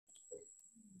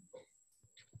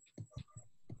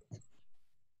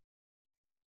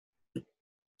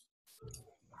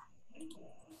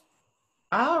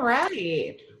All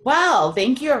right. Well,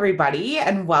 thank you, everybody,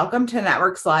 and welcome to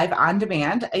Networks Live on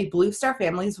Demand, a Blue Star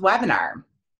Families webinar.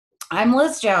 I'm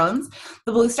Liz Jones,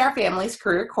 the Blue Star Families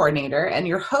Career Coordinator, and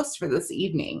your host for this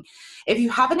evening. If you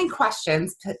have any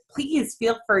questions, please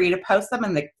feel free to post them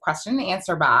in the question and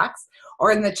answer box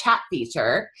or in the chat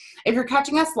feature. If you're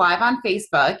catching us live on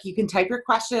Facebook, you can type your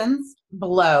questions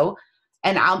below,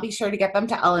 and I'll be sure to get them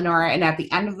to Eleanor. And at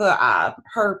the end of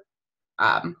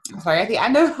at the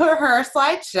end of her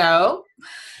slideshow,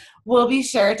 we'll be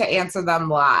sure to answer them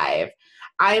live.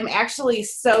 I'm actually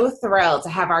so thrilled to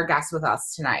have our guest with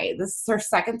us tonight. This is her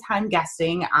second time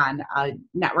guesting on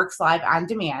Networks Live on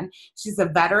Demand. She's a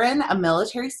veteran, a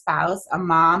military spouse, a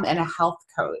mom, and a health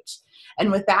coach. And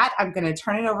with that, I'm going to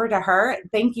turn it over to her.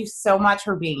 Thank you so much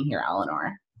for being here,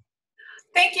 Eleanor.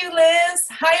 Thank you, Liz.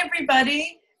 Hi,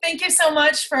 everybody. Thank you so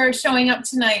much for showing up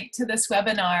tonight to this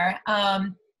webinar.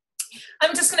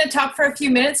 I'm just going to talk for a few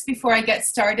minutes before I get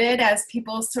started as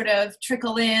people sort of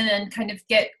trickle in and kind of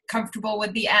get comfortable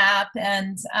with the app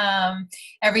and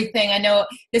everything. I know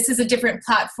this is a different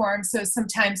platform, so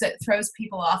sometimes it throws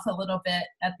people off a little bit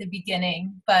at the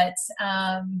beginning, but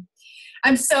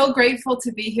I'm so grateful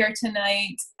to be here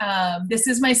tonight. This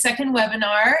is my second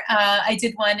webinar. I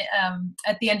did one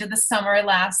at the end of the summer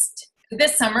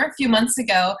this summer, a few months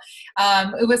ago.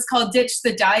 It was called Ditch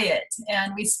the Diet,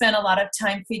 and we spent a lot of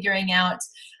time figuring out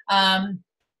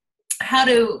how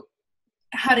to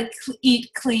eat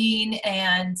clean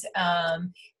and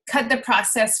cut the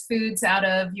processed foods out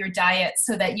of your diet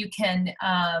so that you can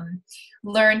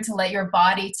learn to let your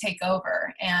body take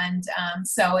over. And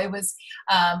so it was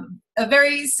a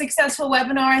very successful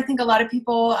webinar. I think a lot of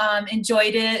people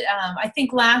enjoyed it. I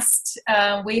think last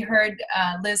we heard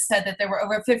Liz said that there were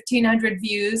over 1,500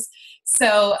 views.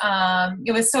 So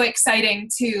it was so exciting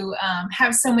to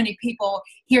have so many people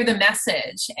hear the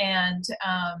message. And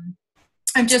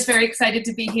I'm just very excited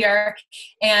to be here,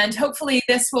 and hopefully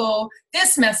this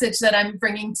message that I'm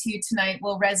bringing to you tonight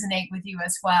will resonate with you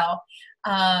as well.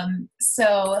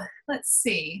 So let's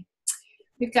see.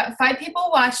 We've got 5 people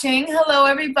watching. Hello,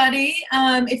 everybody.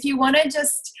 If you want to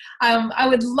just, I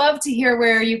would love to hear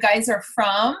where you guys are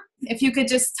from. If you could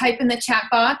just type in the chat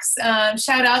box,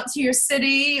 shout out to your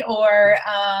city, or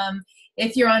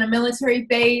if you're on a military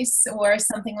base or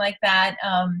something like that.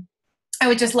 I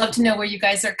would just love to know where you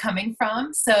guys are coming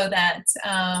from so that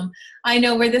I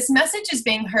know where this message is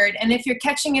being heard. And if you're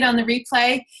catching it on the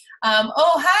replay,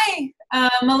 hi,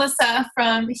 Melissa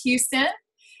from Houston.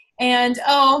 And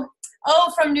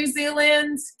from New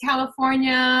Zealand,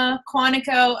 California,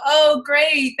 Quantico. Oh,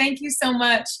 great. Thank you so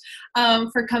much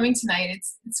for coming tonight.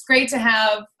 It's great to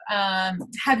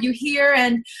have you here,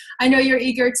 and I know you're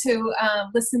eager to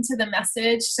listen to the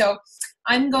message. So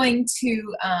I'm going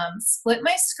to split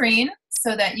my screen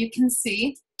so that you can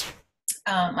see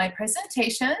my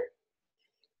presentation,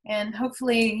 and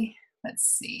hopefully, let's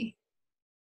see.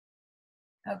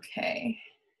 Okay.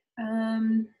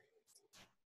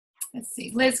 Let's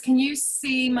see. Liz, can you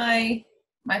see my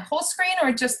whole screen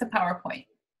or just the PowerPoint?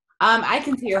 I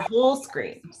can see your whole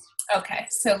screen. Okay,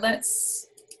 so can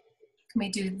we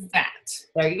do that?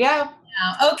 There you go.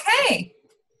 Okay.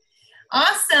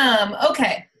 Awesome.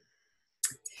 Okay.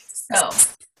 So,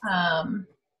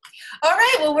 all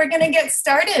right, well, we're going to get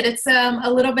started. It's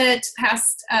a little bit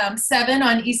past 7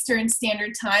 on Eastern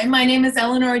Standard Time. My name is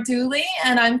Eleanor Dooley,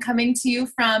 and I'm coming to you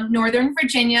from Northern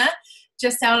Virginia,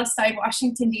 just outside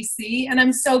Washington, D.C., and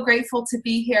I'm so grateful to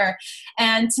be here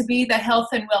and to be the health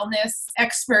and wellness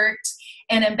expert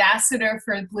and ambassador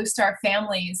for Blue Star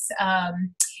Families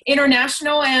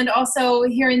International, and also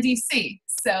here in D.C.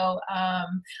 So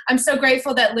I'm so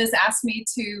grateful that Liz asked me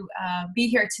to be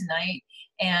here tonight,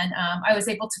 and I was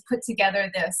able to put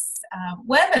together this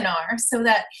webinar so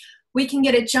that we can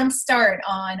get a jump start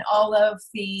on all of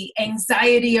the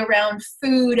anxiety around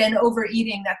food and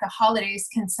overeating that the holidays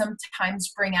can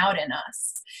sometimes bring out in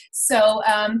us. So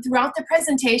throughout the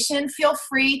presentation, feel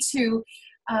free to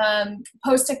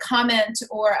post a comment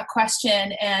or a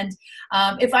question, and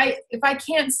if I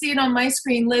can't see it on my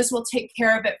screen, Liz will take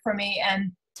care of it for me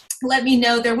and let me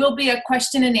know. There will be a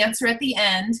question and answer at the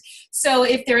end. So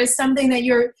if there is something that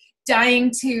you're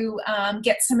dying to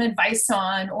get some advice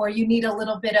on, or you need a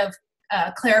little bit of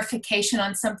clarification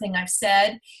on something I've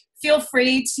said, feel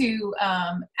free to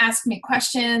ask me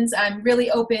questions. I'm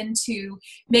really open to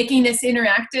making this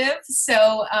interactive,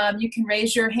 so you can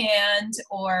raise your hand,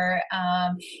 or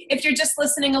if you're just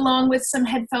listening along with some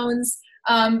headphones,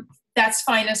 that's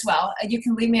fine as well. You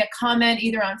can leave me a comment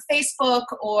either on Facebook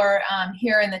or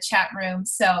here in the chat room.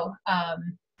 So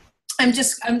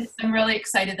I'm really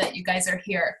excited that you guys are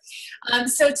here.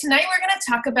 So tonight we're going to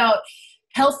talk about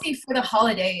healthy for the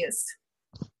holidays.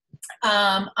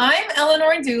 I'm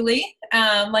Eleanor Dooley.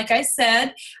 Like I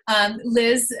said,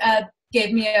 Liz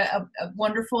gave me a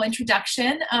wonderful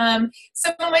introduction.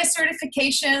 Some of my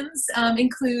certifications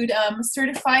include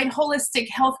certified holistic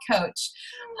health coach.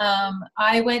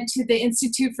 I went to the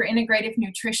Institute for Integrative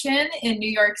Nutrition in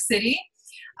New York City.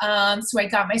 So I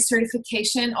got my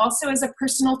certification also as a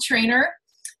personal trainer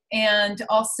and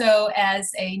also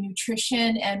as a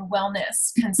nutrition and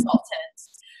wellness consultant.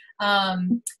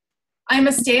 I'm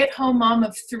a stay-at-home mom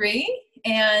of 3,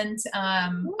 and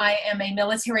I am a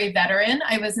military veteran.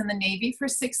 I was in the Navy for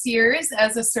 6 years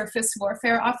as a surface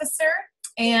warfare officer,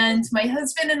 and my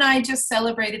husband and I just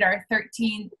celebrated our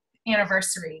 13th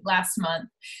anniversary last month.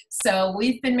 So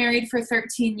we've been married for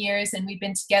 13 years, and we've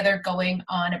been together going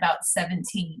on about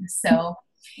 17. So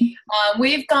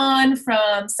we've gone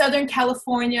from Southern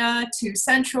California to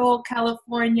Central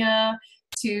California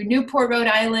to Newport, Rhode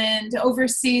Island,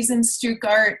 overseas in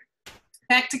Stuttgart,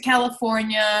 back to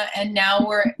California, and now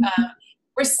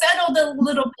we're settled a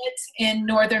little bit in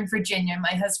Northern Virginia.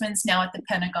 My husband's now at the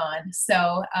Pentagon.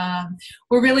 So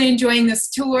we're really enjoying this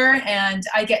tour, and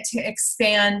I get to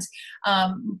expand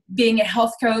being a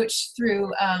health coach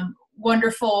through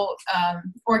wonderful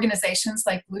organizations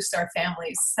like Blue Star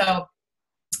Families. So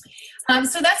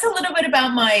that's a little bit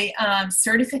about my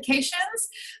certifications,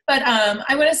 but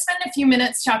I want to spend a few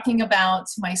minutes talking about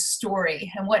my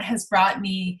story and what has brought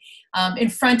me in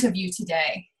front of you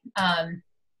today.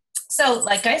 So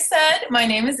like I said, my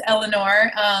name is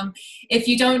Eleanor. If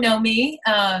you don't know me,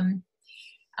 I'm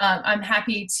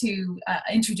happy to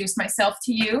introduce myself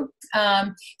to you.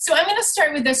 So I'm going to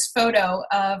start with this photo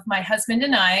of my husband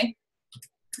and I.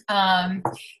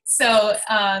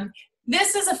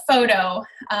 This is a photo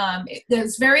that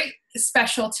is very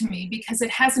special to me because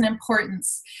it has an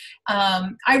importance.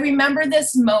 I remember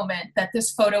this moment that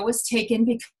this photo was taken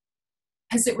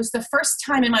because it was the first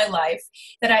time in my life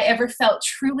that I ever felt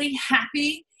truly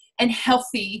happy and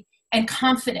healthy and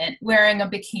confident wearing a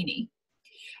bikini.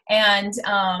 And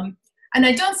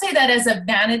I don't say that as a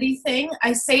vanity thing.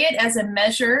 I say it as a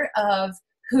measure of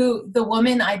who the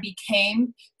woman I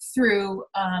became through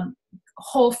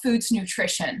whole foods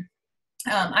nutrition.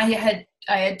 I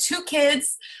had 2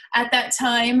 kids at that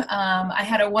time. I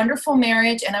had a wonderful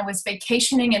marriage, and I was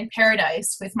vacationing in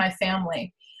paradise with my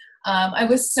family. I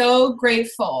was so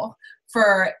grateful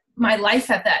for my life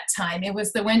at that time. It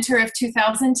was the winter of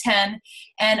 2010,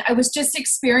 and I was just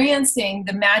experiencing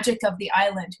the magic of the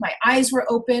island. My eyes were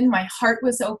open. My heart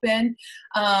was open.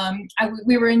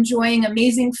 We were enjoying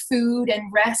amazing food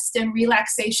and rest and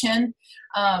relaxation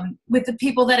with the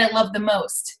people that I love the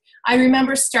most. I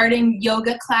remember starting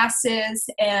yoga classes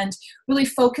and really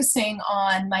focusing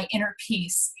on my inner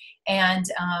peace and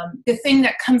the thing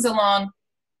that comes along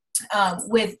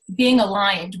with being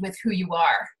aligned with who you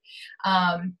are.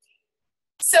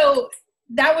 So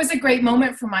that was a great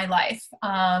moment for my life.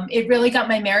 It really got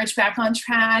my marriage back on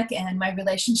track and my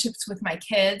relationships with my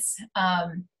kids.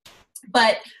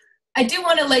 But I do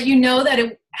want to let you know that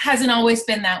it hasn't always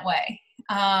been that way.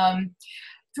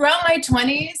 Throughout my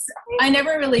 20s, I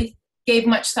never really gave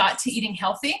much thought to eating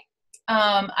healthy.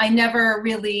 I never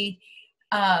really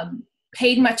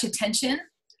paid much attention,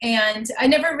 and I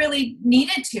never really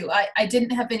needed to. I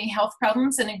didn't have any health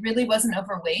problems, and I really wasn't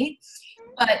overweight.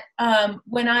 But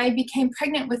when I became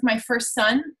pregnant with my first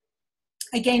son,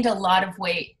 I gained a lot of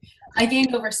weight. I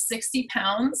gained over 60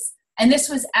 pounds, and this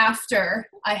was after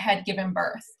I had given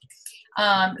birth.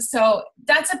 So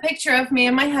that's a picture of me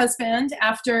and my husband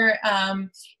after,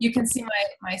 you can see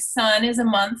my son is a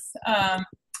month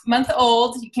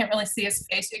old. You can't really see his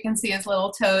face. You can see his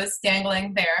little toes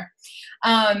dangling there.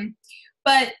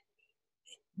 But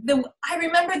I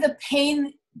remember the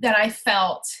pain that I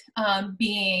felt,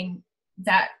 being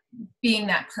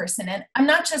that person. And I'm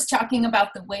not just talking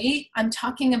about the weight, I'm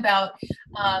talking about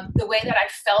the way that I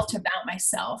felt about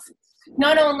myself.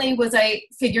 Not only was I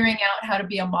figuring out how to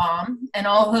be a mom and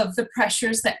all of the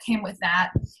pressures that came with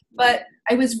that, but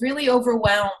I was really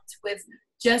overwhelmed with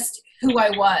just who I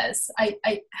was.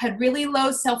 I had really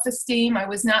low self-esteem. I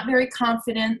was not very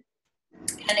confident,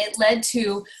 and it led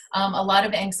to a lot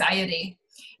of anxiety.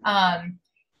 I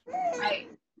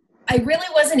really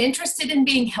wasn't interested in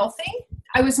being healthy.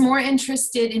 I was more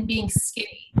interested in being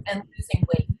skinny and losing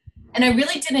weight. And I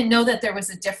really didn't know that there was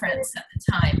a difference at the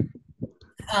time.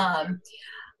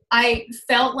 I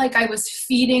felt like I was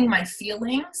feeding my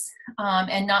feelings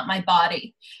and not my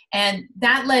body. And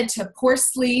that led to poor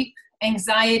sleep,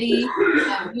 anxiety,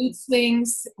 mood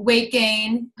swings, weight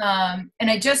gain, and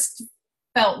I just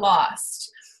felt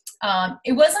lost.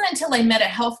 It wasn't until I met a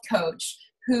health coach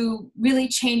who really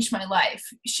changed my life.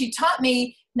 She taught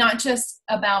me not just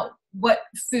about what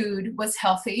food was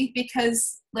healthy,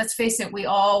 because let's face it, we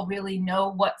all really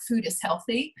know what food is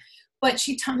healthy, but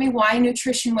she taught me why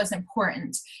nutrition was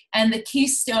important and the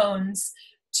keystones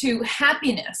to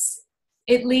happiness.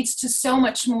 It leads to so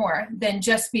much more than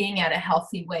just being at a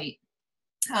healthy weight.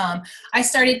 I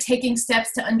started taking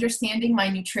steps to understanding my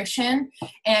nutrition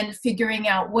and figuring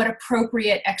out what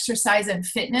appropriate exercise and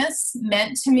fitness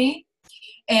meant to me.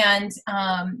 And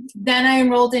then I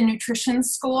enrolled in nutrition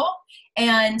school.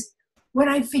 And when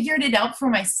I figured it out for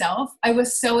myself, I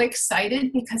was so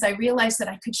excited because I realized that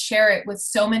I could share it with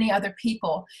so many other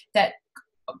people that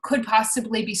could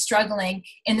possibly be struggling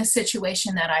in the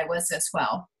situation that I was as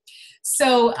well.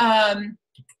 So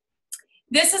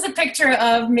this is a picture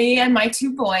of me and my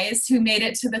two boys who made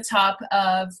it to the top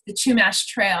of the Chumash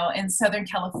Trail in Southern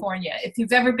California. If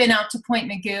you've ever been out to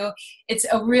Point Mugu, it's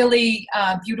a really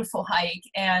beautiful hike,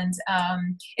 and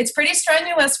it's pretty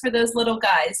strenuous for those little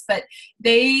guys, but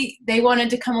they wanted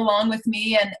to come along with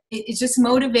me, and it just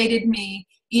motivated me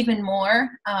even more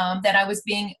that I was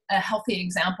being a healthy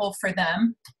example for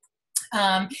them.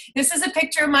 This is a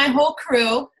picture of my whole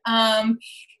crew.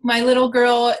 My little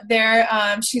girl there,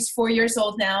 she's 4 years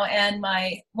old now, and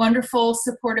my wonderful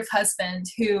supportive husband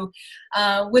who,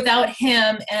 without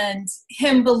him and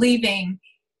him believing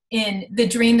in the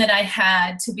dream that I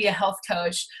had to be a health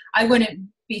coach, I wouldn't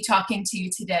be talking to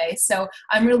you today. So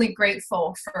I'm really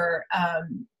grateful for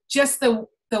just the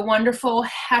wonderful,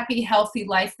 happy, healthy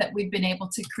life that we've been able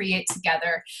to create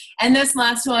together. And this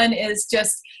last one is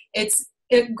just, it's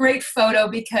a great photo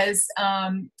because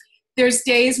there's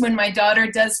days when my daughter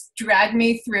does drag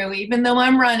me through, even though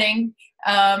I'm running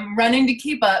to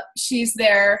keep up, she's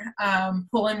there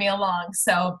pulling me along.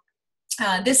 So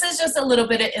this is just a little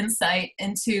bit of insight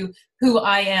into who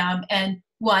I am and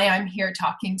why I'm here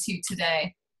talking to you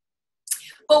today.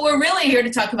 But we're really here to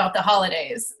talk about the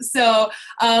holidays. So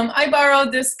I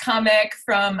borrowed this comic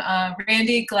from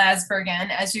Randy Glasbergen,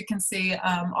 as you can see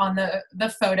on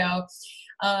the photo.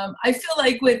 I feel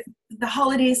like with the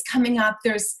holidays coming up,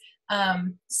 there's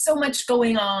so much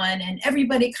going on, and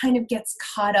everybody kind of gets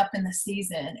caught up in the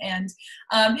season. And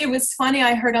it was funny,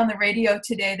 I heard on the radio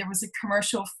today, there was a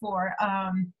commercial for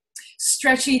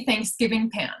stretchy Thanksgiving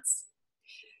pants.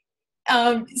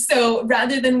 So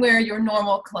rather than wear your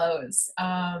normal clothes,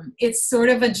 it's sort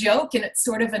of a joke, and it's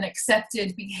sort of an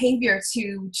accepted behavior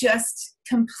to just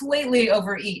completely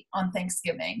overeat on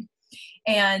Thanksgiving.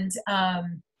 And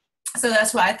so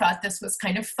that's why I thought this was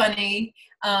kind of funny.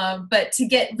 But to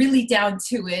get really down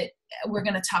to it, we're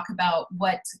going to talk about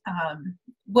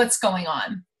what's going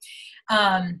on.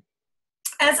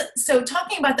 So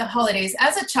talking about the holidays,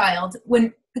 as a child,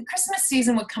 when the Christmas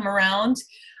season would come around,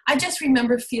 I just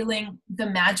remember feeling the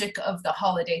magic of the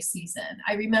holiday season.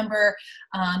 I remember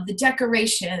the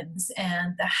decorations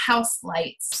and the house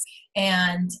lights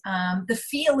and the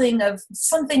feeling of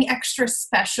something extra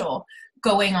special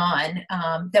going on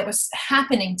that was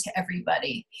happening to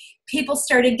everybody. People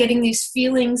started getting these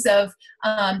feelings of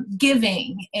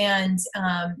giving and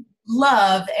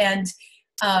love, and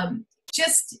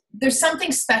just there's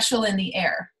something special in the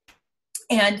air.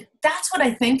 And that's what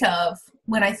I think of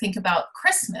when I think about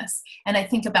Christmas and I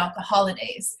think about the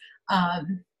holidays.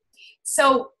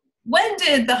 So when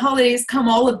did the holidays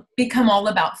become all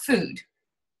about food?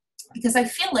 Because I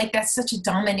feel like that's such a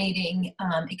dominating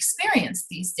experience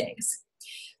these days.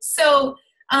 So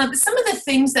some of the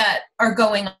things that are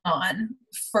going on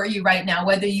for you right now,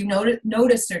 whether you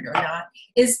notice it or not,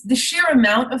 is the sheer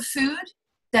amount of food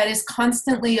that is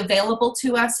constantly available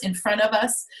to us in front of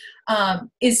us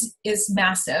is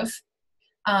massive.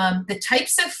 The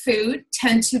types of food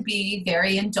tend to be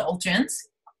very indulgent.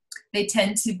 They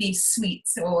tend to be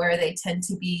sweets, or they tend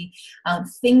to be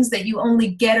things that you only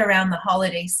get around the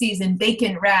holiday season,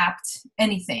 bacon wrapped,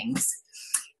 anythings.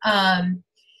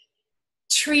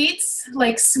 Treats,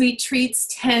 like sweet treats,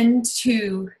 tend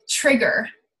to trigger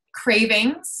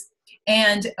cravings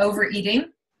and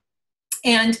overeating.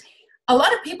 And a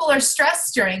lot of people are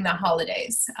stressed during the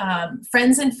holidays,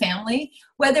 friends and family,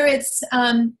 whether it's,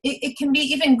 it can be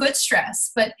even good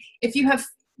stress, but if you have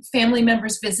family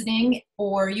members visiting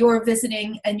or you're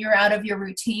visiting and you're out of your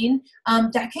routine,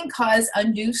 that can cause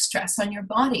undue stress on your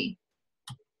body.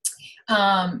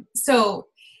 So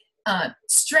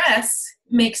stress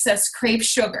makes us crave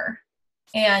sugar,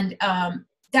 and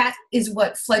that is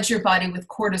what floods your body with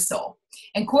cortisol.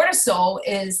 And cortisol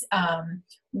is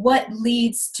what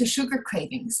leads to sugar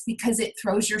cravings because it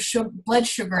throws your blood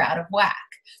sugar out of whack.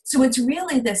 So it's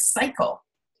really this cycle.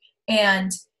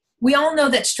 And we all know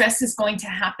that stress is going to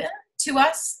happen to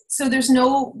us. So there's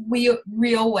no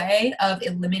real way of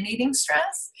eliminating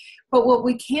stress. But what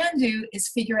we can do is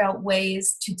figure out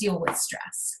ways to deal with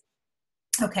stress.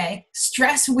 Okay,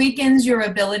 stress weakens your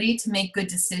ability to make good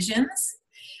decisions.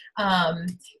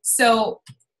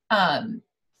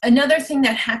 Another thing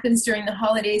that happens during the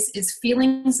holidays is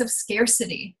feelings of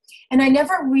scarcity. And I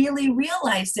never really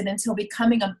realized it until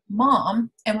becoming a mom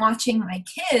and watching my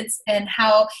kids and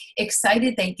how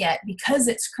excited they get because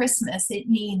it's Christmas. It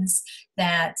means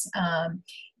that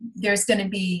there's going to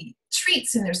be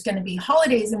treats and there's going to be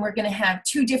holidays and we're going to have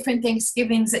 2 different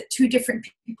Thanksgivings at 2 different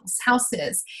people's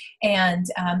houses. And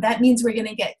that means we're going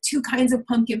to get 2 kinds of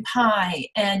pumpkin pie.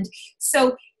 And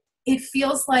so it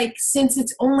feels like since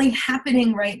it's only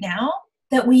happening right now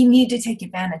that we need to take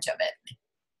advantage of it.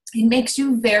 It makes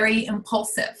you very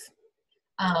impulsive.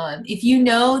 If you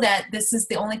know that this is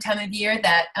the only time of year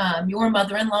that your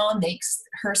mother-in-law makes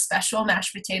her special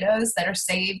mashed potatoes that are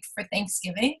saved for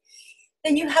Thanksgiving,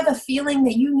 then you have a feeling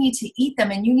that you need to eat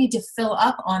them and you need to fill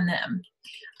up on them.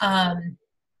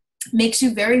 Makes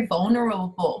you very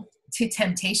vulnerable to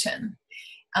temptation.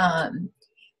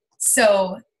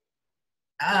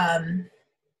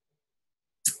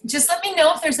 Just let me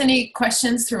know if there's any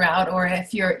questions throughout, or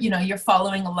if you're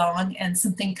following along and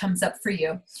something comes up for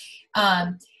you.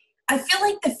 I feel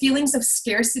like the feelings of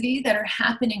scarcity that are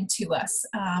happening to us,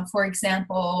 for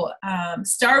example,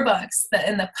 Starbucks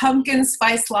and the pumpkin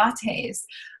spice lattes,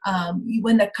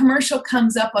 when the commercial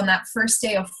comes up on that first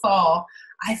day of fall,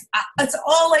 that's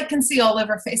all I can see all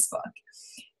over Facebook.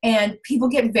 And people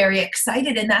get very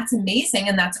excited, and that's amazing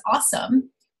and that's awesome.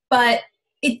 But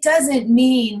it doesn't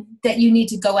mean that you need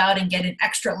to go out and get an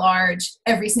extra large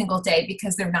every single day,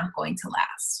 because they're not going to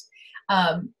last.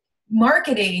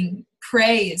 Marketing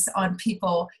preys on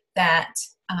people that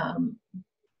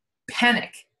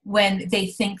panic when they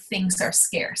think things are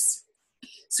scarce.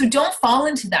 So don't fall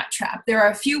into that trap. There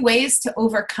are a few ways to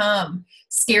overcome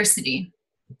scarcity.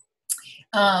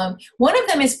 One of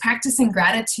them is practicing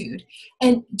gratitude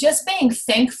and just being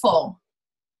thankful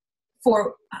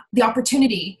for the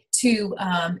opportunity to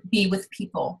be with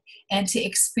people and to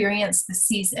experience the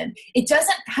season. It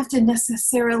doesn't have to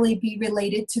necessarily be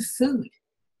related to food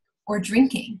or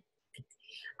drinking.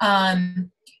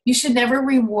 You should never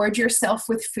reward yourself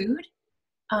with food.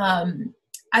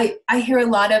 I hear a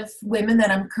lot of women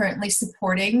that I'm currently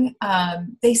supporting,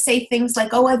 they say things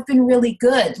like, "Oh, I've been really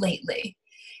good lately."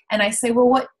 And I say, "Well,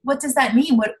 what does that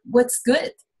mean? What's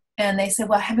good?" And they say,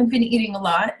 "Well, I haven't been eating a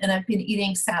lot and I've been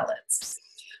eating salads."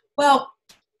 Well,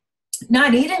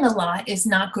 not eating a lot is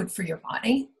not good for your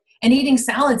body, and eating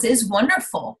salads is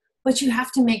wonderful, but you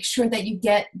have to make sure that you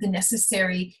get the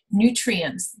necessary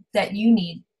nutrients that you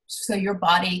need so your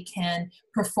body can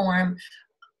perform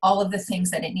all of the things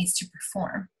that it needs to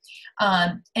perform.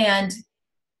 And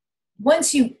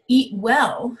once you eat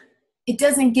well, it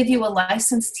doesn't give you a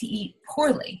license to eat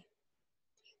poorly.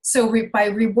 So by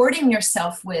rewarding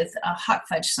yourself with a hot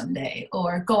fudge sundae,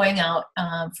 or going out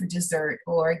for dessert,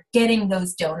 or getting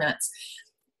those donuts,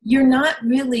 you're not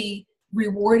really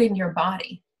rewarding your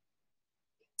body.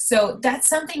 So that's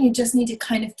something you just need to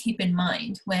kind of keep in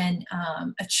mind when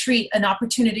an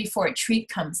opportunity for a treat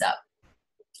comes up.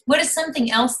 What is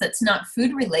something else that's not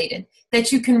food related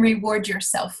that you can reward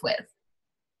yourself with?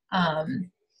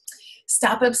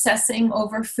 Stop obsessing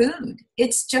over food.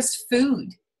 It's just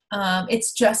food.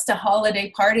 It's just a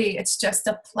holiday party. It's just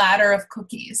a platter of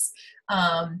cookies.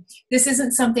 This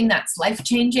isn't something that's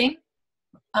life-changing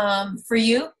for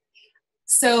you.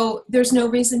 So there's no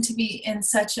reason to be in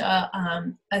such a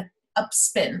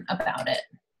upspin about it.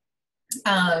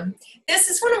 This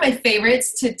is one of my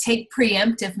favorites, to take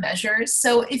preemptive measures.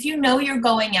 So if you know you're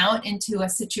going out into a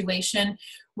situation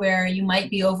where you might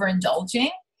be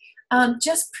overindulging,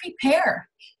 just prepare.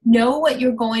 Know what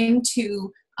you're going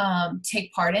to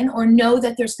take part in, or know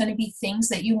that there's going to be things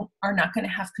that you are not going to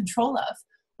have control of.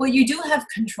 What you do have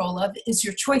control of is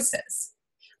your choices.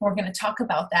 We're going to talk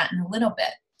about that in a little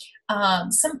bit.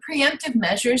 Some preemptive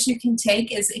measures you can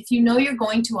take is, if you know you're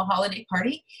going to a holiday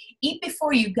party, eat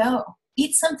before you go.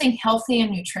 Eat something healthy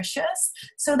and nutritious,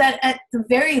 so that at the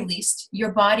very least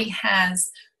your body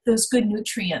has those good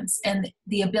nutrients and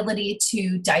the ability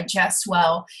to digest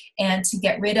well and to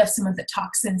get rid of some of the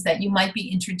toxins that you might be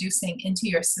introducing into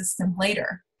your system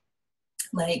later,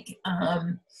 like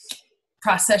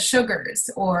processed sugars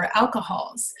or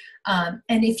alcohols. And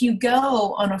if you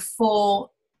go on a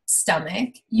full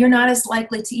stomach, you're not as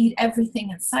likely to eat everything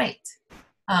in sight.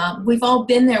 We've all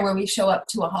been there, where we show up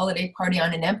to a holiday party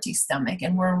on an empty stomach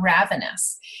and we're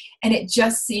ravenous. And it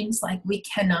just seems like we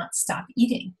cannot stop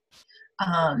eating.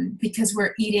 Because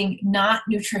we're eating not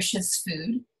nutritious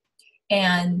food,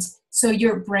 And so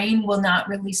your brain will not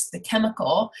release the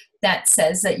chemical that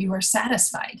says that you are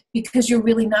satisfied, because you're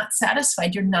really not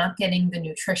satisfied. You're not getting the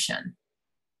nutrition.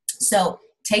 So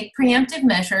take preemptive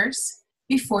measures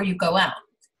before you go out.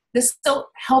 This will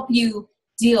help you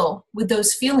deal with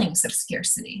those feelings of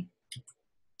scarcity.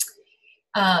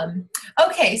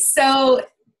 Okay, so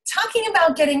talking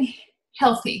about getting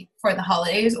healthy for the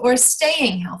holidays or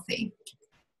staying healthy.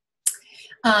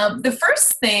 The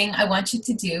first thing I want you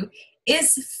to do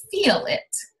is feel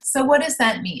it. So what does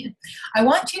that mean? I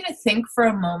want you to think for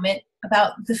a moment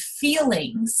about the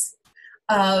feelings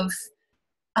of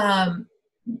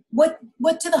what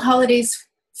do the holidays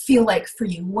feel like for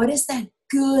you? What is that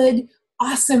good,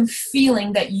 awesome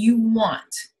feeling that you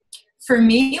want? For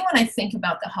me, when I think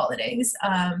about the holidays,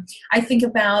 I think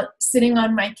about sitting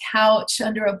on my couch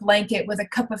under a blanket with a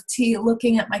cup of tea,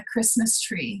 looking at my Christmas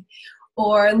tree,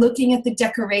 or looking at the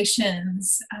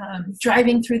decorations,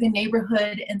 driving through the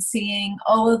neighborhood and seeing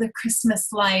all of the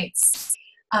Christmas lights,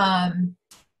 the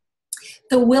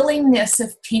willingness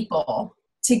of people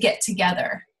to get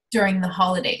together during the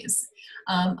holidays.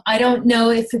 I don't know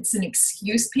if it's an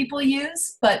excuse people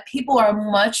use, but people are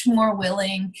much more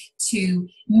willing to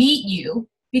meet you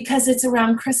because it's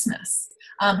around Christmas,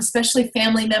 especially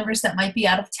family members that might be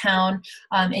out of town,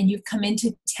 and you've come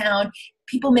into town.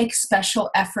 People make special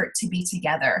effort to be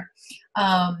together.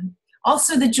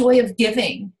 Also, the joy of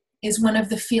giving is one of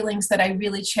the feelings that I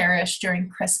really cherish during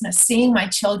Christmas. Seeing my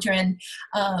children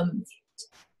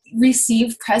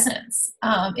receive presents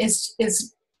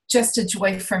is just a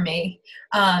joy for me.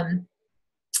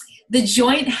 The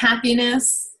joint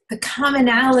happiness, the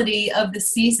commonality of the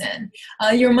season.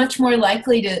 You're much more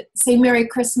likely to say Merry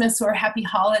Christmas or Happy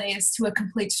Holidays to a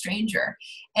complete stranger.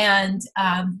 And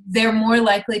they're more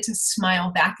likely to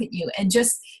smile back at you. And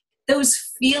just those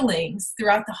feelings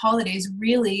throughout the holidays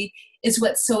really is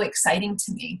what's so exciting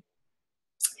to me.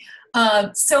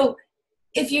 So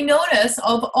if you notice,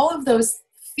 of all of those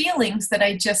feelings that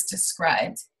I just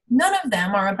described, none of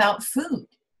them are about food.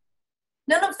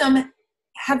 None of them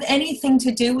have anything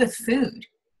to do with food.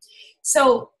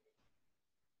 So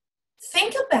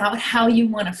think about how you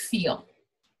want to feel.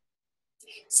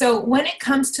 So when it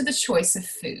comes to the choice of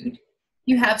food,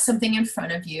 you have something in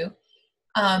front of you.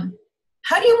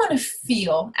 How do you want to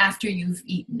feel after you've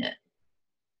eaten it?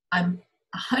 I'm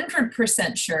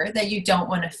 100% sure that you don't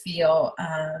want to feel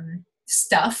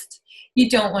stuffed. You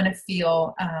don't want to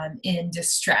feel in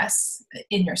distress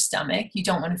in your stomach. You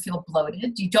don't want to feel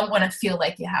bloated. You don't want to feel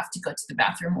like you have to go to the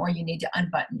bathroom or you need to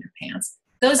unbutton your pants.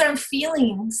 Those aren't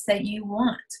feelings that you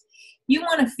want. You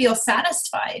want to feel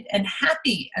satisfied and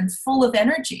happy and full of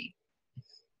energy.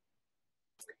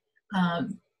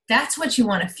 That's what you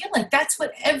want to feel like. That's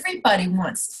what everybody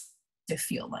wants to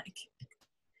feel like.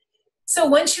 So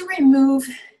once you remove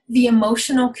the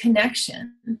emotional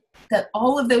connection, that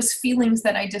all of those feelings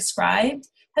that I described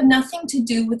have nothing to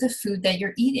do with the food that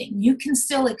you're eating. You can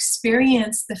still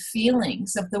experience the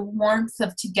feelings of the warmth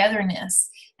of togetherness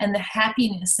and the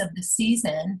happiness of the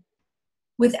season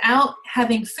without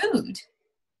having food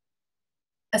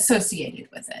associated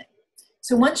with it.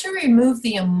 So once you remove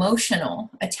the emotional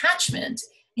attachment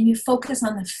and you focus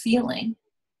on the feeling,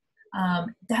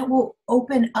 that will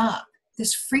open up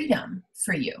this freedom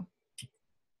for you.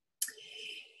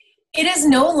 It is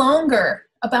no longer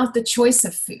about the choice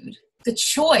of food. The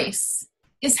choice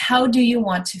is, how do you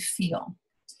want to feel?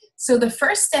 So the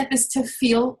first step is to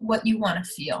feel what you want to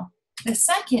feel. The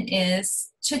second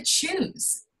is to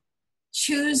choose.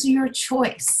 Choose your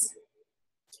choice.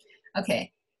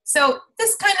 Okay, so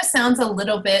this kind of sounds a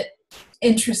little bit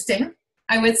interesting,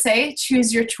 I would say,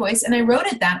 choose your choice. And I wrote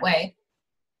it that way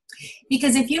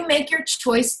because if you make your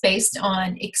choice based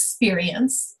on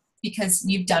experience, because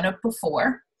you've done it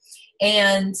before,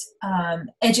 and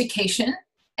education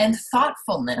and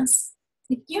thoughtfulness,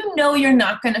 you know you're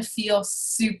not going to feel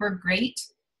super great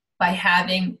by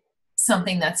having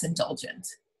something that's indulgent,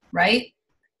 right?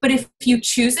 But if you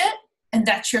choose it and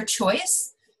that's your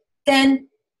choice, then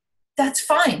that's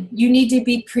fine. You need to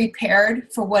be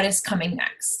prepared for what is coming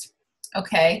next,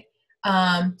 okay?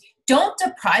 Don't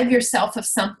deprive yourself of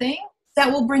something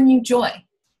that will bring you joy.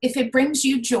 If it brings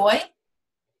you joy,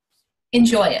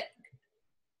 enjoy it.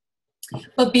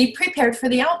 But be prepared for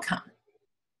the outcome.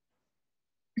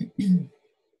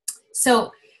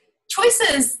 So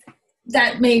choices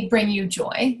that may bring you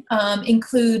joy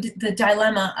include the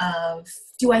dilemma of,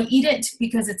 do I eat it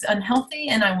because it's unhealthy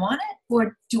and I want it,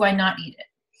 or do I not eat it?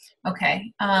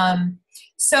 Okay,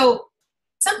 so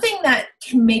something that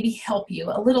can maybe help you,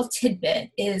 a little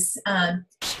tidbit, is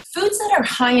foods that are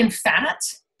high in fat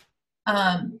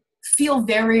feel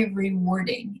very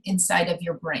rewarding inside of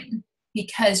your brain.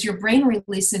 because your brain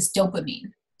releases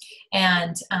dopamine.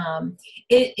 And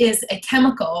it is a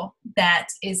chemical that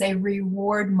is a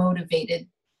reward motivated.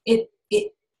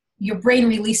 Your brain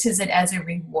releases it as a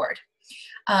reward.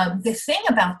 The thing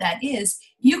about that is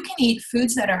you can eat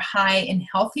foods that are high in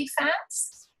healthy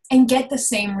fats and get the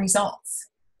same results,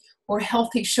 or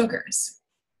healthy sugars.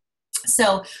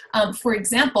 So, for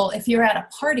example, if you're at a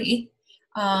party,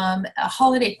 a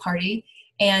holiday party,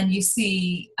 and you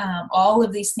see all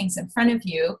of these things in front of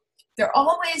you, there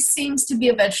always seems to be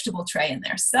a vegetable tray in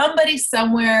there. Somebody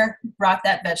somewhere brought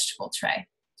that vegetable tray.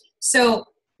 So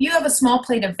you have a small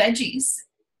plate of veggies,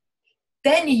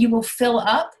 then you will fill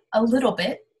up a little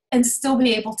bit and still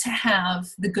be able to have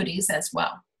the goodies as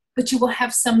well. But you will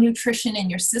have some nutrition in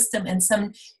your system and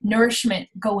some nourishment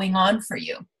going on for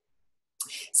you.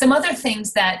 Some other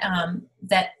things that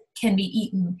can be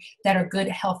eaten that are good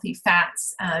healthy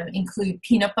fats include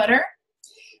peanut butter,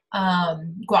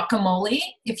 guacamole,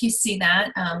 if you see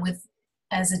that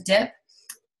as a dip,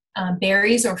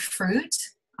 berries or fruit.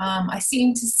 I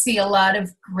seem to see a lot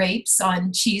of grapes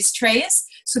on cheese trays,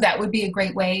 so that would be a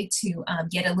great way to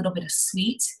get a little bit of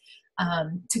sweet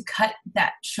to cut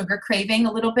that sugar craving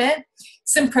a little bit.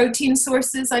 Some protein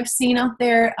sources I've seen out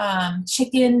there,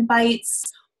 chicken bites,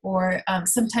 or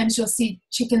sometimes you'll see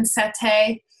chicken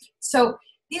satay. So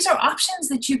these are options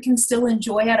that you can still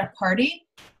enjoy at a party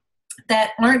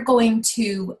that aren't going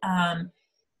to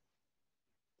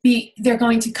they're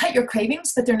going to cut your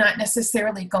cravings, but they're not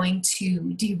necessarily going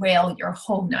to derail your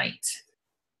whole night.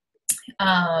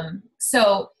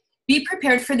 So be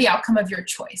prepared for the outcome of your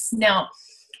choice. Now,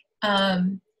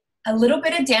 a little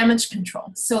bit of damage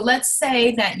control. So let's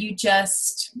say that you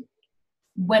just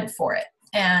went for it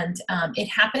and it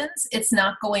happens. It's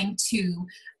not going to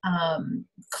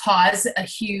cause a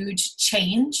huge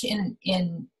change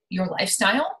in your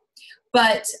lifestyle.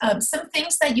 But some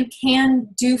things that you can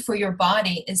do for your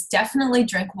body is definitely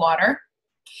drink water,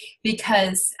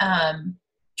 because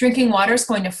drinking water is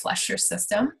going to flush your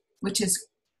system, which is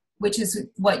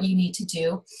what you need to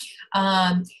do.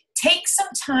 Take some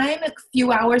time, a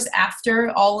few hours after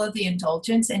all of the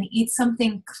indulgence, and eat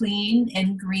something clean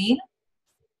and green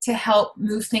to help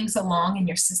move things along in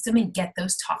your system and get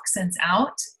those toxins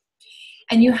out.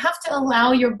 And you have to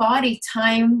allow your body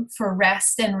time for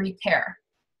rest and repair.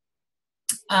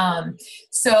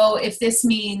 So if this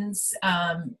means,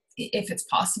 if it's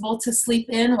possible to sleep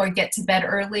in or get to bed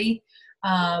early,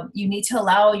 you need to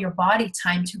allow your body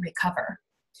time to recover.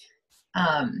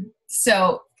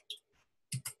 So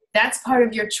that's part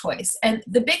of your choice. And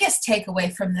the biggest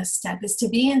takeaway from this step is to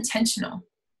be intentional.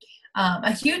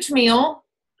 A huge meal,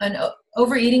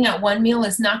 overeating at one meal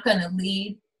is not going to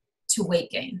lead to weight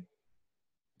gain.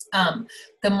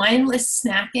 The mindless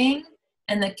snacking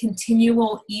and the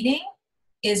continual eating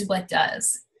is what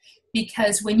does.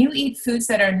 Because when you eat foods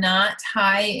that are not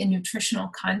high in nutritional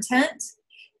content,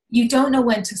 you don't know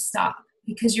when to stop,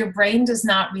 because your brain does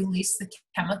not release the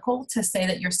chemical to say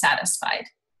that you're satisfied.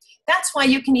 That's why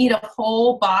you can eat a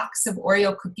whole box of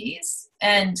Oreo cookies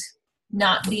and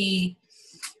not be,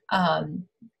 and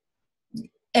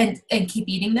keep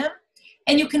eating them.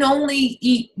 And you can only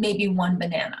eat maybe one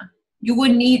banana. You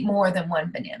wouldn't eat more than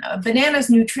one banana. A banana is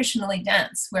nutritionally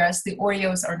dense, whereas the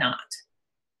Oreos are not.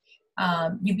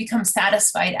 You become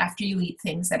satisfied after you eat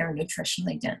things that are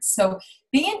nutritionally dense. So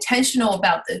be intentional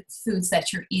about the foods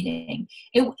that you're eating.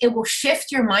 It will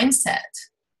shift your mindset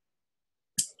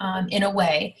in a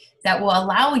way that will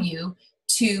allow you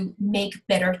to make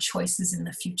better choices in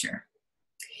the future.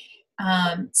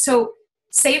 So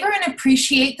savor and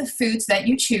appreciate the foods that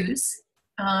you choose,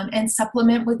 and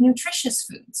supplement with nutritious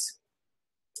foods.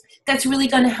 That's really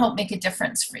going to help make a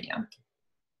difference for you.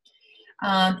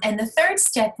 And the third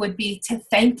step would be to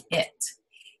thank it.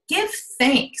 Give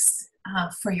thanks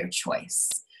for your choice.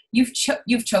 You've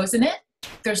chosen it.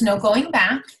 There's no going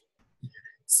back.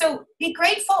 So be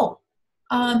grateful.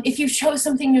 If you chose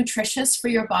something nutritious for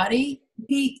your body,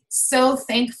 be so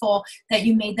thankful that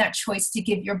you made that choice to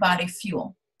give your body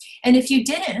fuel. And if you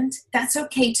didn't, that's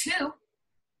okay too.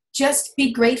 Just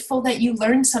be grateful that you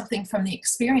learned something from the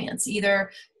experience.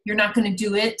 Either you're not going to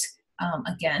do it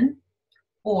again,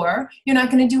 or you're not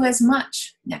going to do as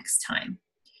much next time.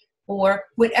 Or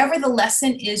whatever the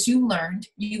lesson is you learned,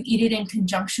 you eat it in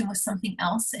conjunction with something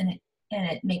else, and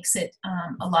it makes it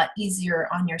a lot easier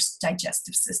on your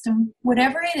digestive system.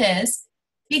 Whatever it is,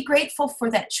 be grateful for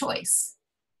that choice.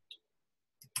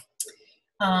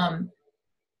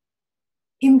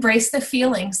 Embrace the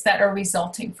feelings that are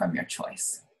resulting from your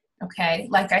choice. Okay,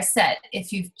 like I said,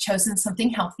 if you've chosen something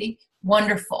healthy,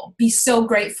 Wonderful. Be so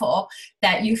grateful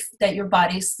that your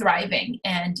body's thriving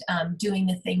and doing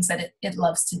the things that it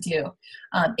loves to do.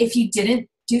 If you didn't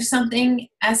do something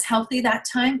as healthy that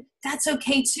time, that's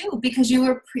okay too, because you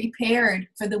were prepared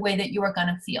for the way that you were going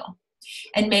to feel.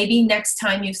 And maybe next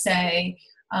time you say,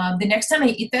 the next time I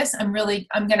eat this, I'm going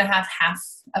to have half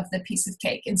of the piece of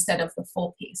cake instead of the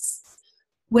full piece.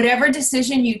 Whatever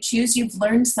decision you choose, you've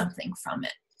learned something from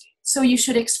it. So you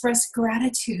should express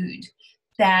gratitude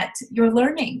that you're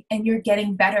learning and you're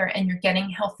getting better and you're getting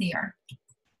healthier.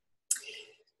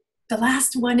 The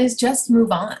last one is just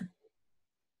move on.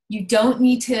 You don't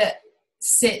need to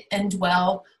sit and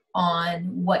dwell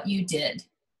on what you did.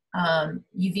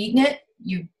 You've eaten it,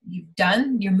 you've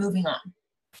done, you're moving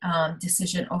on.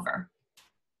 Decision over.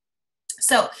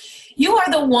 So you are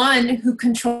the one who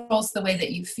controls the way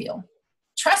that you feel.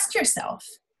 Trust yourself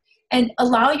and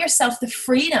allow yourself the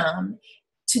freedom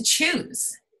to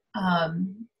choose.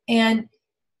 And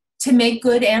to make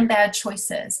good and bad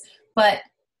choices. But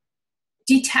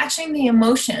detaching the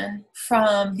emotion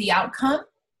from the outcome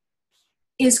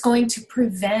is going to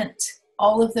prevent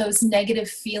all of those negative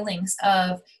feelings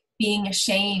of being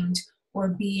ashamed or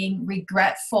being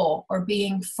regretful or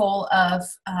being full of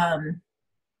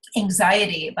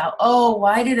anxiety about, oh,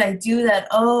 why did I do that?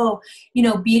 Oh,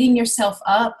 beating yourself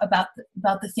up about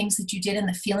the things that you did and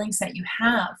the feelings that you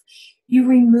have. You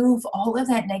remove all of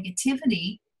that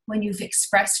negativity when you've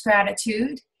expressed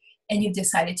gratitude and you've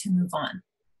decided to move on.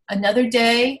 Another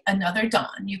day, another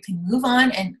dawn. You can move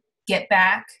on and get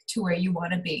back to where you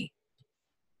want to be.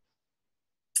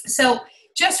 So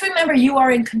just remember, you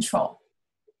are in control.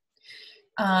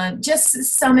 Just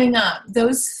summing up,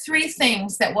 those 3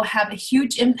 things that will have a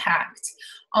huge impact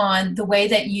on the way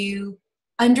that you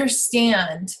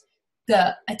understand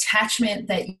the attachment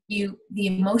that the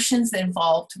emotions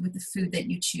involved with the food that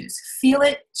you choose. Feel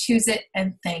it, choose it,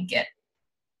 and thank it.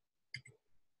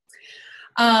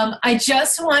 I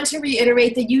just want to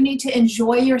reiterate that you need to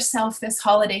enjoy yourself this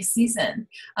holiday season.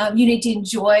 You need to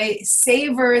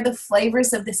savor the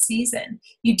flavors of the season.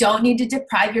 You don't need to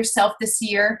deprive yourself this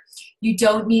year. You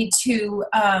don't need to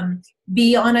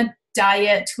be on a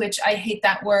diet, which I hate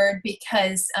that word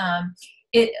because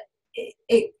it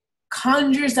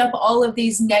conjures up all of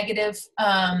these negative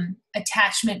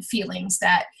attachment feelings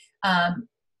that,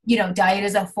 diet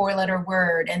is a 4-letter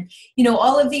word. And,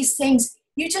 all of these things,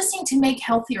 you just need to make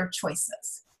healthier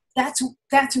choices. That's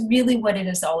really what it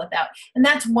is all about. And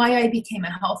that's why I became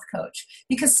a health coach,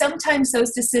 because sometimes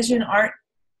those decisions aren't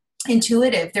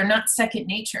intuitive. They're not second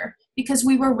nature because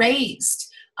we were raised,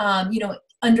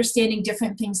 understanding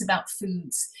different things about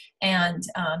foods and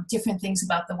different things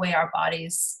about the way our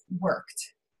bodies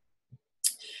worked.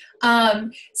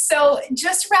 So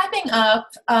just wrapping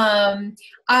up,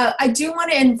 I do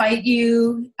want to invite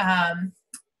you,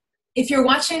 if you're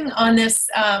watching on this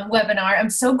webinar, I'm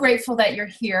so grateful that you're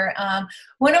here.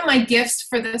 One of my gifts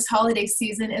for this holiday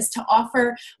season is to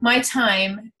offer my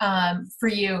time for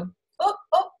you. Oh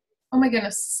my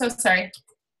goodness, so sorry.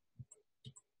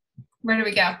 Where do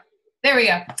we go? There we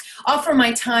go. Offer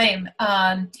my time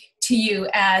to you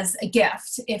as a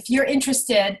gift. If you're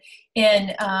interested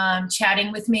in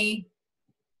chatting with me,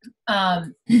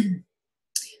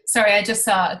 sorry, I just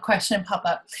saw a question pop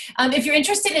up. If you're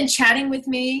interested in chatting with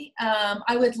me,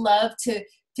 I would love to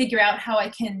figure out how I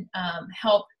can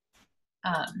help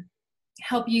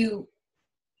you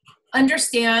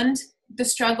understand the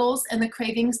struggles and the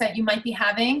cravings that you might be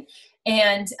having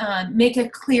and make a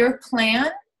clear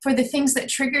plan for the things that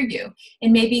trigger you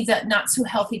and maybe the not so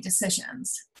healthy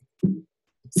decisions.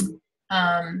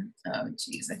 Oh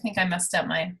geez, I think I messed up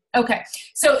okay.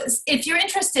 So if you're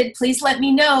interested, please let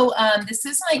me know. This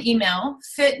is my email,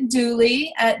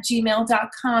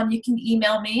 fitdooley@gmail.com. You can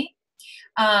email me.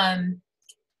 I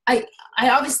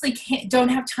obviously don't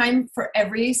have time for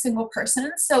every single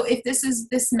person. So if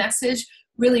this message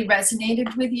really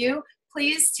resonated with you,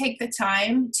 please take the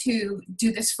time to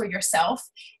do this for yourself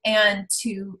and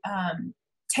to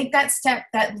take that step,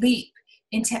 that leap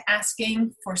into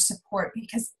asking for support,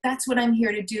 because that's what I'm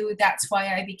here to do. That's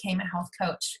why I became a health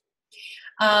coach.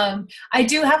 I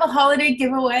do have a holiday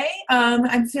giveaway.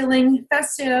 I'm feeling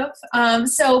festive.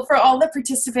 So for all the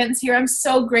participants here, I'm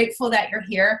so grateful that you're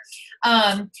here.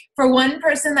 For one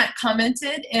person that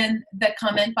commented in the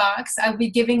comment box, I'll be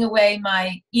giving away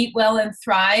my Eat Well and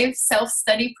Thrive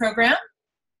self-study program.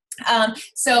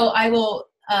 So I will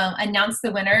announce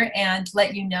the winner and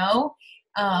let you know.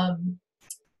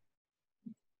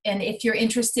 And if you're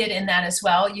interested in that as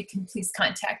well, you can please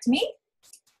contact me.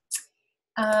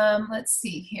 Let's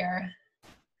see here.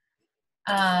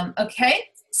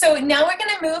 Okay, so now we're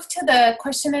going to move to the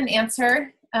question and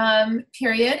answer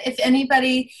period. If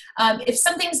anybody, if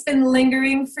something's been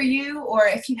lingering for you, or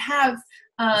if you have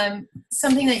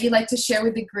something that you'd like to share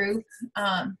with the group,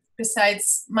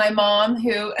 besides my mom,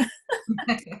 who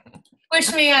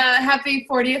wished me a happy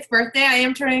 40th birthday. I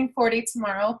am turning 40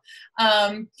 tomorrow,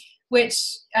 which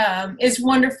is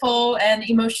wonderful and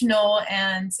emotional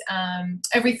and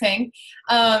everything.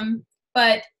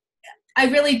 But I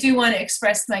really do want to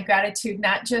express my gratitude,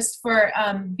 not just for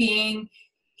being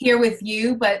here with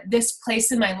you, but this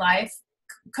place in my life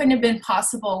couldn't have been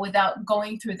possible without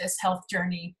going through this health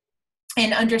journey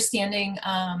and understanding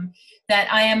that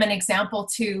I am an example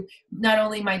to not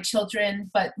only my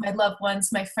children, but my loved ones,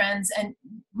 my friends, and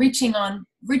reaching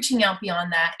out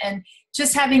beyond that. And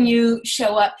just having you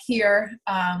show up here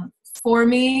for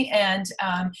me and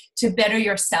to better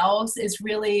yourselves is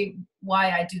really why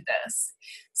I do this.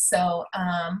 So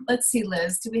let's see,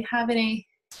 Liz, do we have any?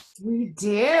 We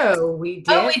do. We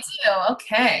do. Oh, we do.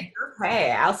 Okay.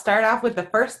 Okay. I'll start off with the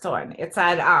first one. It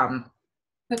said,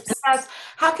 it says,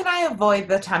 how can I avoid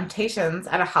the temptations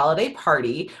at a holiday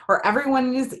party where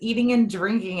everyone is eating and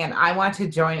drinking and I want to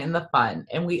join in the fun?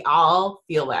 And we all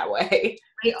feel that way.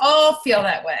 We all feel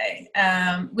that way.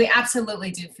 We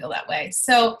absolutely do feel that way.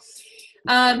 So,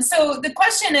 so the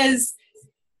question is,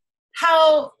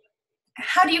 how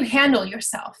do you handle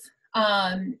yourself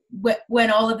when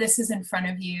all of this is in front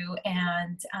of you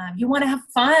and you want to have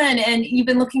fun and you've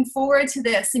been looking forward to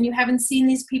this and you haven't seen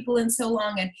these people in so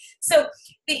long? And so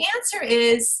the answer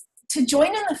is to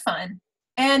join in the fun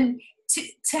and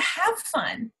to have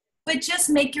fun, but just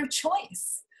make your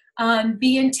choice.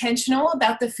 Be intentional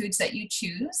about the foods that you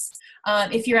choose.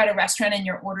 If you're at a restaurant and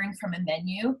you're ordering from a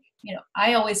menu,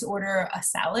 I always order a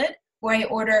salad, or I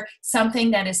order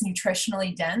something that is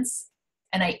nutritionally dense,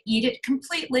 and I eat it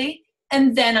completely,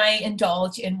 and then I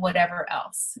indulge in whatever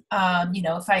else.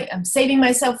 If I am saving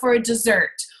myself for a dessert,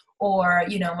 or,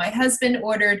 my husband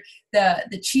ordered the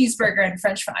cheeseburger and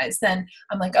French fries, then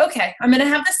I'm like, okay, I'm going to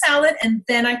have the salad, and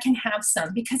then I can have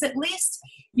some, because at least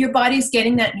your body's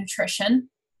getting that nutrition.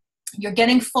 You're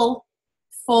getting full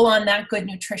on that good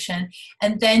nutrition,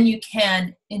 and then you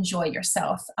can enjoy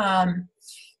yourself.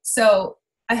 So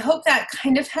I hope that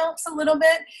kind of helps a little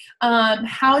bit.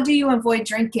 How do you avoid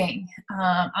drinking?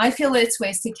 I feel it's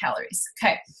wasted calories.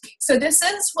 Okay, so this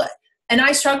is what, and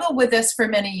I struggled with this for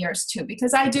many years too,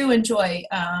 because I do enjoy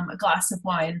a glass of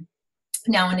wine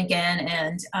now and again.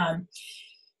 And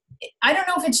I don't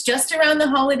know if it's just around the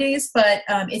holidays, but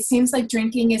it seems like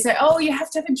drinking is that, oh, you have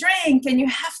to have a drink and you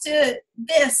have to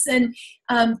this. And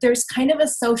there's kind of a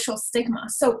social stigma.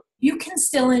 So you can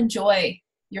still enjoy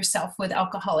yourself with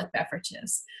alcoholic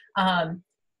beverages.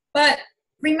 But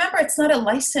remember, it's not a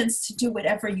license to do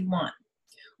whatever you want.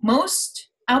 Most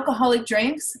alcoholic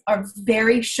drinks are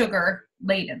very sugar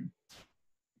laden.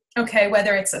 Okay,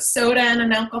 whether it's a soda and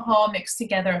an alcohol mixed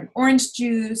together, an orange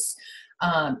juice,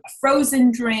 a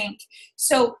frozen drink.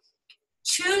 So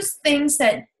choose things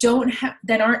that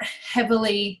aren't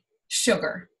heavily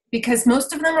sugar, because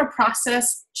most of them are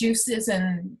processed juices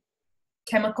and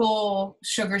chemical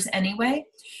sugars anyway.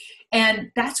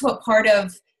 And that's what part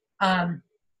of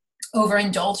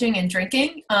overindulging and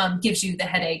drinking gives you the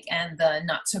headache and the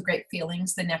not so great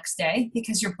feelings the next day,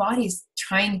 because your body's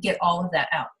trying to get all of that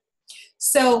out.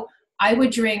 So I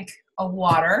would drink a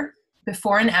water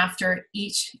before and after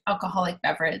each alcoholic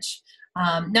beverage.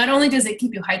 Not only does it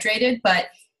keep you hydrated, but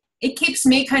it keeps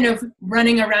me kind of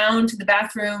running around to the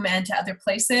bathroom and to other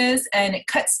places, and it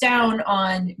cuts down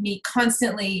on me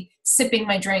constantly sipping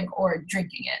my drink or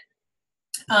drinking it.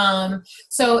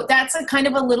 So that's a kind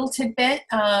of a little tidbit.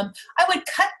 I would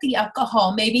cut the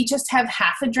alcohol, maybe just have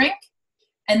half a drink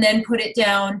and then put it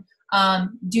down,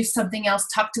 do something else,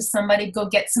 talk to somebody, go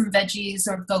get some veggies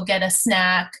or go get a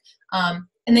snack,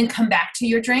 and then come back to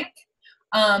your drink,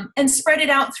 and spread it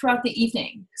out throughout the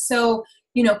evening. So,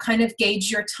 kind of gauge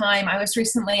your time. I was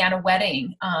recently at a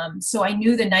wedding, so I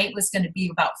knew the night was going to be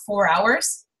about 4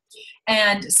 hours.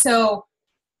 And so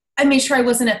I made sure I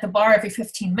wasn't at the bar every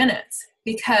 15 minutes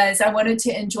because I wanted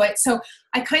to enjoy it. So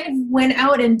I kind of went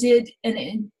out and did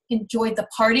and enjoyed the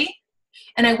party,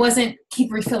 and I wasn't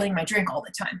keep refilling my drink all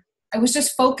the time. I was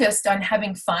just focused on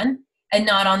having fun and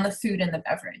not on the food and the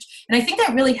beverage. And I think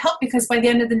that really helped, because by the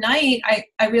end of the night,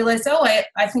 I realized,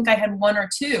 I think I had one or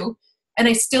two, and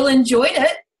I still enjoyed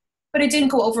it, but it didn't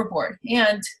go overboard.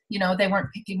 And, they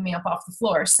weren't picking me up off the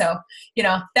floor. So,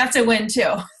 that's a win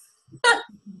too.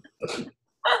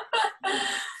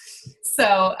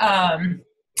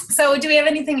 So do we have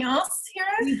anything else here?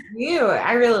 We do.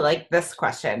 I really like this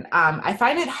question. I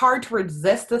find it hard to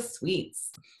resist the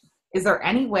sweets. Is there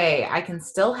any way I can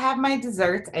still have my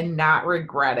desserts and not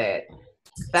regret it?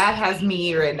 That has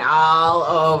me written all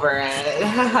over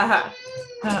it.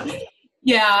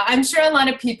 Yeah, I'm sure a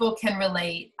lot of people can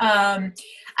relate.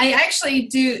 I actually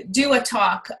do a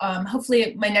talk. Hopefully,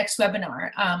 at my next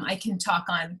webinar, I can talk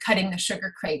on cutting the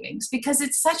sugar cravings because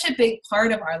it's such a big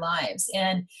part of our lives.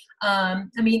 And I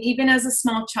mean, even as a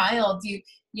small child,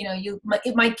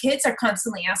 my kids are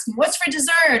constantly asking, "What's for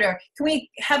dessert?" or "Can we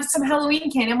have some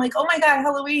Halloween candy?" I'm like, "Oh my God,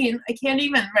 Halloween! I can't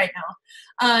even right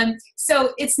now."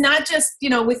 So it's not just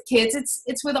with kids;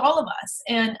 it's with all of us.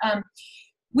 And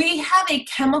we have a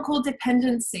chemical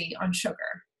dependency on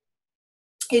sugar.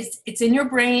 It's in your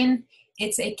brain.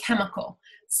 It's a chemical.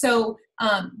 So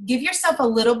give yourself a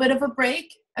little bit of a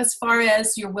break as far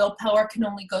as your willpower can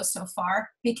only go so far,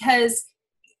 because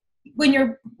when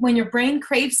your brain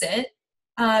craves it,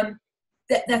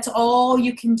 that's all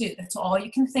you can do. That's all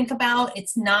you can think about.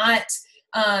 It's not,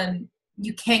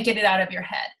 you can't get it out of your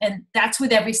head. And that's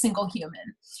with every single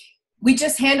human. We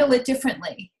just handle it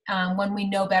differently when we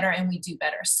know better and we do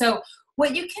better. So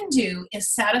what you can do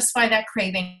is satisfy that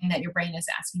craving that your brain is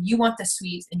asking. You want the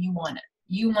sweets and you want it.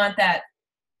 You want that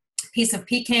piece of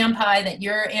pecan pie that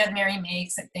your Aunt Mary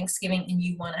makes at Thanksgiving and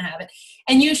you want to have it.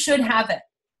 And you should have it.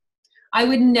 I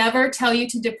would never tell you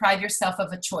to deprive yourself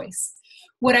of a choice.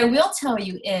 What I will tell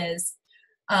you is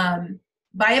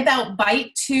by about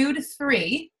bite 2 to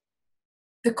 3,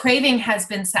 the craving has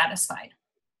been satisfied.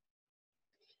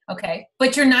 Okay,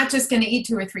 but you're not just going to eat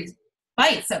 2 or 3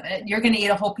 bites of it. You're going to eat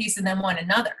a whole piece and then want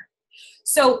another.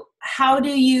 So how do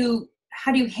you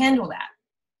handle that?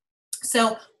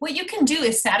 So what you can do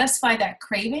is satisfy that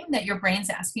craving that your brain's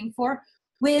asking for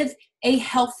with a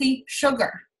healthy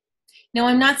sugar. Now,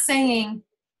 I'm not saying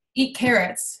eat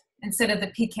carrots instead of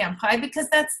the pecan pie because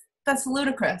that's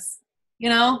ludicrous.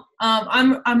 I'm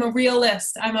a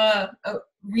realist. I'm a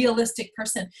realistic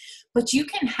person, but you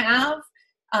can have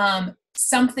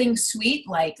something sweet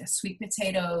like sweet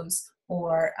potatoes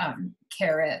or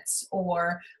carrots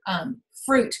or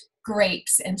fruit,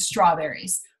 grapes and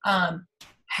strawberries.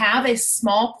 Have a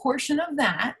small portion of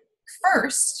that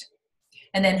first,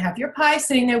 and then have your pie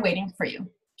sitting there waiting for you.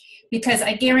 Because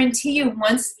I guarantee you,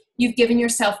 once you've given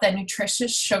yourself that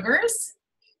nutritious sugars,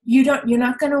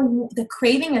 the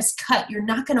craving is cut. You're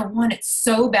not going to want it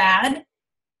so bad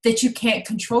that you can't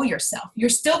control yourself. You're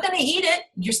still going to eat it.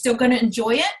 You're still going to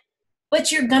enjoy it,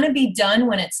 but you're going to be done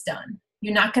when it's done.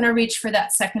 You're not going to reach for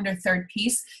that second or third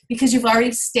piece because you've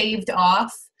already staved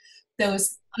off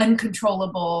those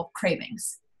uncontrollable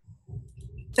cravings.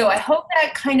 So I hope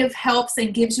that kind of helps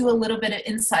and gives you a little bit of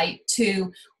insight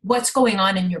to what's going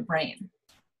on in your brain.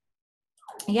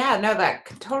 Yeah, no, that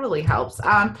totally helps.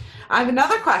 I have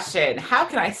another question. How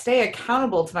can I stay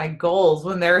accountable to my goals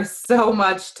when there's so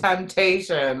much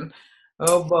temptation?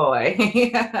 Oh boy.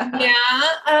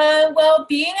 Well,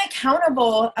 being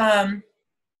accountable,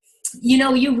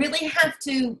 you really have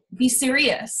to be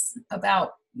serious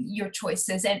about your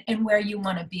choices and where you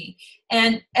want to be.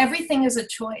 And everything is a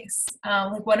choice.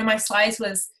 Like one of my slides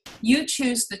was, you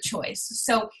choose the choice.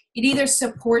 So it either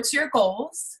supports your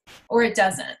goals or it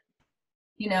doesn't.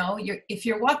 If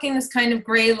you're walking this kind of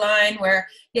gray line where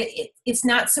it's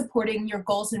not supporting your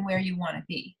goals and where you want to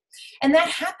be. And that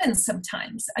happens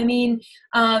sometimes. I mean,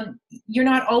 you're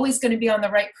not always going to be on the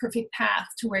right perfect path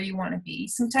to where you want to be.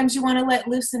 Sometimes you want to let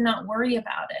loose and not worry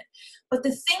about it. But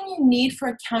the thing you need for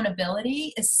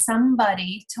accountability is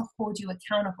somebody to hold you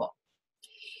accountable.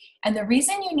 And the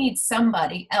reason you need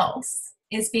somebody else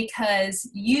is because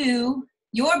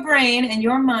your brain and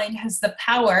your mind has the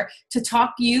power to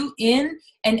talk you in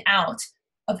and out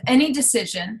of any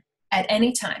decision at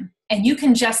any time. And you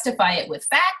can justify it with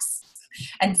facts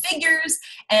and figures,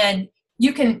 and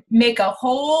you can make a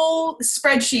whole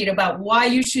spreadsheet about why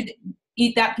you should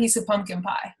eat that piece of pumpkin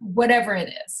pie, whatever it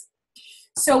is.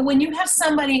 So when you have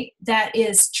somebody that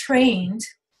is trained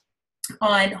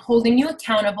on holding you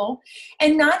accountable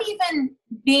and not even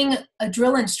being a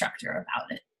drill instructor about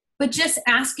it, but just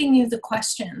asking you the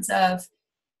questions of,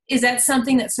 is that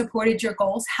something that supported your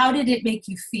goals? How did it make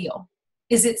you feel?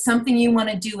 Is it something you want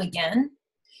to do again?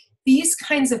 These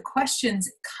kinds of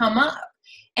questions come up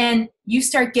and you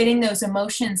start getting those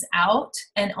emotions out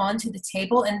and onto the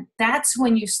table. And that's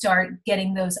when you start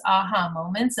getting those aha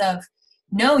moments of,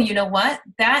 no, you know what?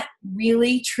 That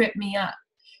really tripped me up.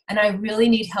 And I really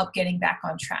need help getting back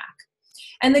on track.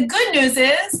 And the good news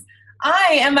is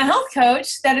I am a health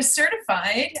coach that is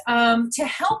certified to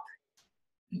help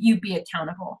you be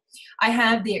accountable. I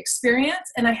have the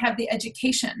experience and I have the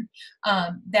education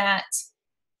that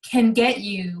can get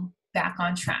you back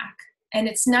on track. And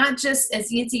it's not just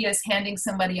as easy as handing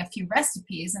somebody a few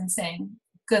recipes and saying,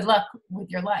 good luck with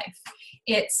your life.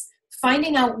 It's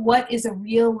finding out what is a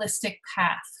realistic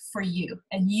path for you.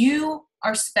 And you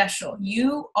are special.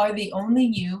 You are the only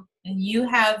you, and you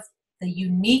have the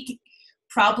unique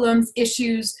problems,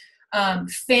 issues,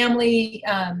 family,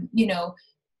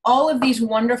 all of these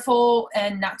wonderful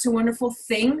and not so wonderful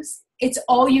things. It's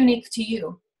all unique to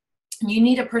you. You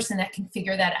need a person that can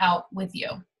figure that out with you.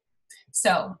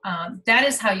 So that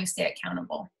is how you stay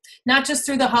accountable, not just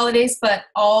through the holidays, but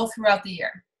all throughout the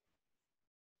year.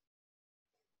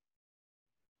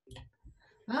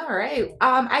 All right.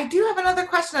 I do have another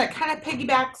question that kind of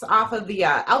piggybacks off of the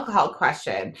alcohol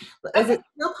question. Is it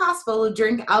still possible to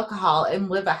drink alcohol and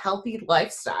live a healthy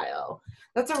lifestyle?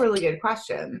 That's a really good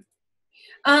question.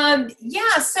 So I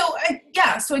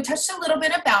touched a little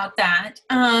bit about that.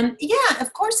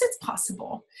 Of course it's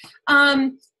possible.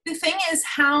 The thing is,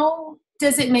 how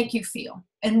does it make you feel?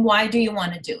 And why do you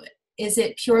want to do it? Is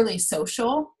it purely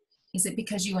social? Is it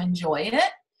because you enjoy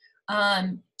it?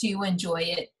 Do you enjoy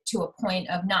it to a point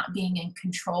of not being in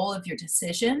control of your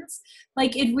decisions?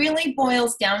 Like, it really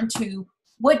boils down to,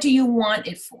 what do you want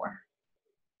it for?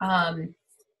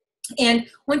 And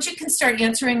once you can start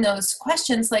answering those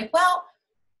questions, like, well,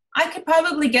 I could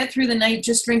probably get through the night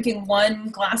just drinking one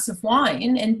glass of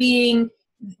wine, and the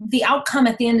outcome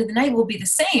at the end of the night will be the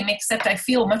same, except I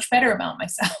feel much better about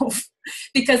myself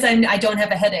because I don't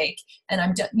have a headache,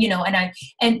 and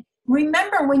and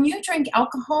remember, when you drink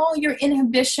alcohol, your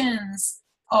inhibitions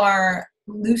are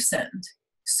loosened.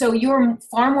 So you're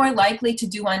far more likely to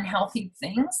do unhealthy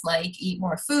things like eat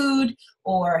more food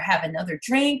or have another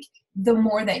drink the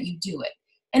more that you do it.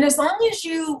 And as long as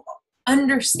you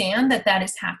understand that that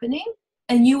is happening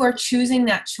and you are choosing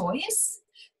that choice,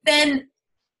 then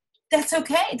that's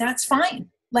okay. That's fine.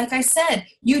 Like I said,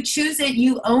 you choose it,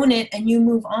 you own it, and you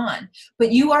move on.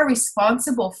 But you are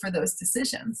responsible for those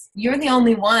decisions. You're the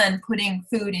only one putting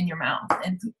food in your mouth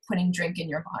and putting drink in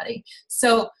your body.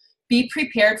 So be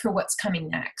prepared for what's coming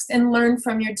next and learn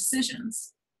from your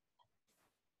decisions.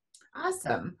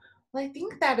 Awesome. Well, I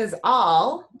think that is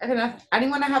all.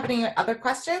 Anyone have any other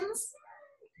questions?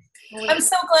 I'm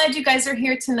so glad you guys are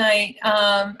here tonight.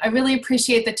 I really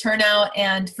appreciate the turnout.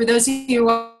 And for those of you who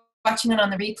are watching it on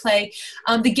the replay,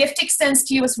 the gift extends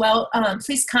to you as well.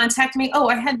 Please contact me. Oh,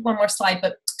 I had one more slide,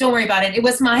 but don't worry about it. It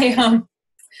was my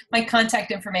my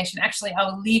contact information. Actually,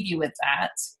 I'll leave you with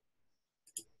that.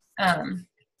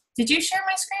 Did you share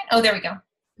my screen? Oh, there we go.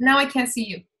 Now I can't see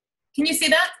you. Can you see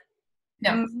that?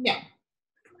 No. No.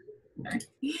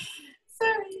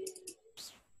 Sorry.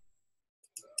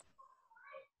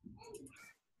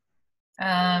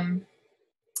 I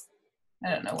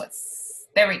don't know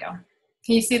there we go.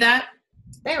 Can you see that?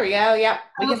 There we go. Yep.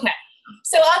 Okay.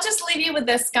 So I'll just leave you with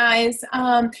this, guys.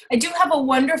 I do have a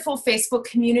wonderful Facebook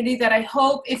community that I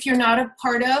hope, if you're not a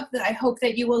part of, that I hope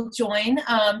that you will join.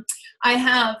 I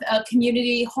have a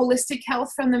community, Holistic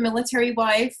Health from the Military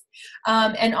Wife,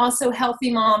 and also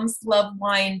Healthy Moms Love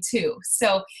Wine too.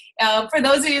 So for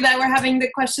those of you that were having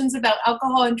the questions about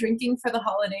alcohol and drinking for the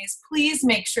holidays, please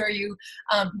make sure you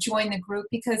join the group,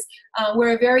 because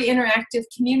we're a very interactive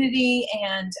community,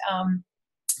 and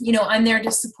I'm there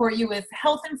to support you with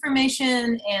health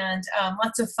information and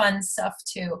lots of fun stuff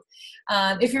too.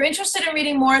 If you're interested in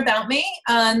reading more about me,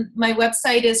 my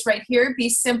website is right here,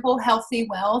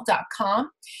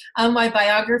 BeSimpleHealthyWell.com. My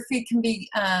biography can be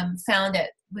found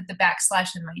with the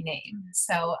 / in my name.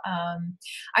 So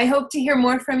I hope to hear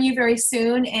more from you very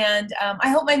soon, and I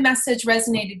hope my message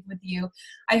resonated with you.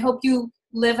 I hope you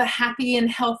live a happy and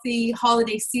healthy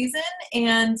holiday season,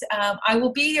 and I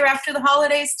will be here after the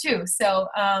holidays too. So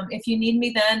if you need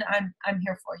me, then I'm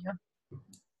here for you.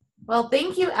 Well,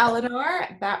 thank you, Eleanor.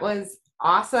 That was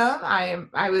awesome. I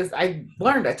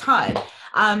learned a ton.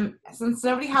 Since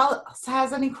nobody else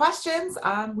has any questions,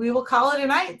 we will call it a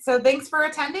night. So thanks for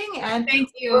attending, and thank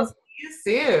you. We'll see you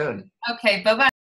soon. Okay, bye-bye.